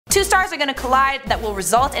Two stars are going to collide that will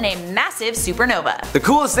result in a massive supernova. The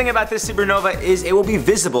coolest thing about this supernova is it will be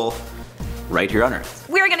visible right here on Earth.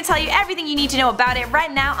 We're going to tell you everything you need to know about it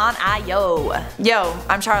right now on I.O. Yo,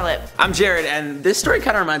 I'm Charlotte. I'm Jared, and this story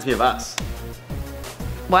kind of reminds me of us.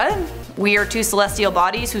 What? We are two celestial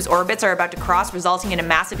bodies whose orbits are about to cross, resulting in a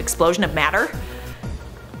massive explosion of matter?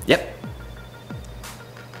 Yep.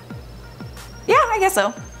 Yeah, I guess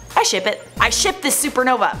so. I ship it. I ship this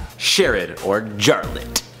supernova. Share it or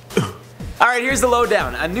Jarlet. Alright, here's the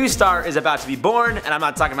lowdown. A new star is about to be born, and I'm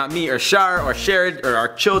not talking about me or Shar or Sherrod or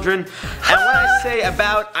our children. And when I say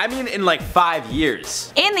about, I mean in like 5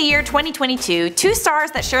 years. In the year 2022, two stars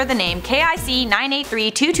that share the name KIC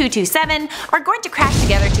 9832227 are going to crash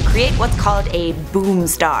together to create what's called a boom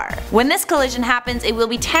star. When this collision happens, it will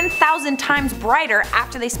be 10,000 times brighter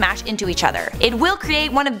after they smash into each other. It will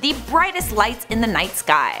create one of the brightest lights in the night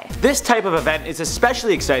sky. This type of event is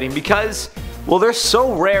especially exciting because, well, they're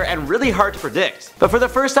so rare and really hard to predict. But for the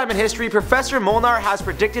first time in history, Professor Molnar has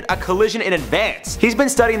predicted a collision in advance. He's been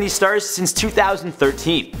studying these stars since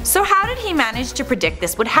 2013. So how did he manage to predict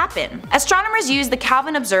this would happen? Astronomers used the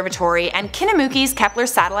Kelvin Observatory and Kinemuki's Kepler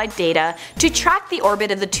satellite data to track the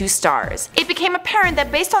orbit of the two stars. It became apparent that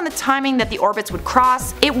based on the timing that the orbits would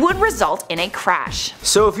cross, it would result in a crash.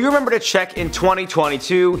 So if you remember to check in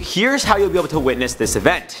 2022, here's how you'll be able to witness this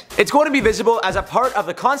event. It's going to be visible as a part of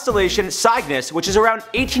the constellation Cygnus, which is around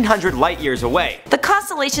 1800 light years away. The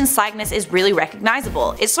constellation Cygnus is really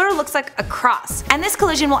recognizable. It sort of looks like a cross, and this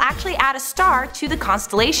collision will actually add a star to the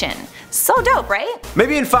constellation. So dope, right?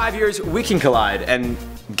 Maybe in 5 years we can collide and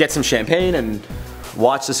get some champagne and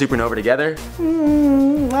watch the supernova together. I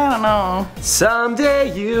don't know.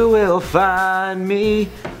 Someday you will find me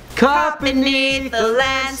caught Beneath the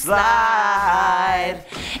landslide,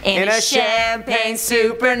 in a champagne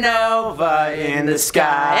supernova in the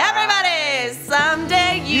sky. Everybody!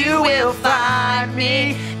 Someday you will find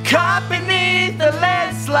me caught beneath the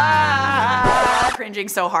landslide. Cringing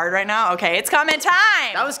so hard right now. Okay, it's comment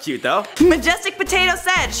time! That was cute though. Majestic Potato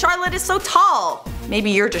said, Charlotte is so tall.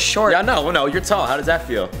 Maybe you're just short. Yeah, no, you're tall. How does that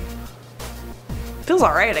feel? Feels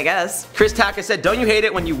alright, I guess. Chris Taka said, don't you hate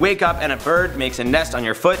it when you wake up and a bird makes a nest on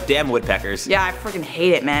your foot? Damn woodpeckers. Yeah, I freaking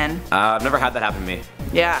hate it, man. I've never had that happen to me.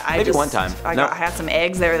 Yeah, Maybe one time. I had some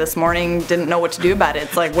eggs there this morning, didn't know what to do about it.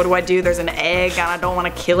 It's like, what do I do? There's an egg and I don't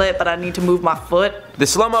want to kill it, but I need to move my foot. The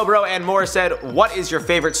Slow-Mo Bro and more said, what is your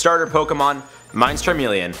favorite starter Pokemon? Mine's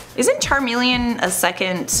Charmeleon. Isn't Charmeleon a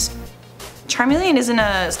second... Charmeleon isn't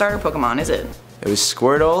a starter Pokemon, is it? It was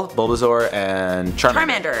Squirtle, Bulbasaur, and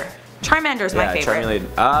Charmander. Charmander's my favorite.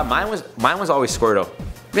 Charmeleon. Mine was always Squirtle.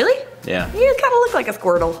 Really? Yeah. You kind of look like a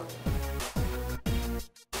Squirtle.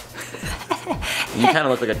 You kind of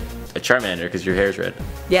look like a Charmander because your hair's red.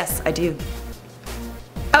 Yes, I do.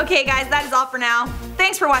 Okay guys, that is all for now.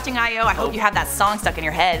 Thanks for watching I.O. I hope you have that song stuck in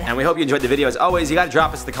your head. And we hope you enjoyed the video. As always, you gotta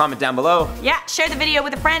drop us the comment down below. Yeah, share the video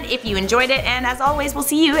with a friend if you enjoyed it, and as always, we'll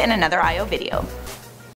see you in another I.O. video.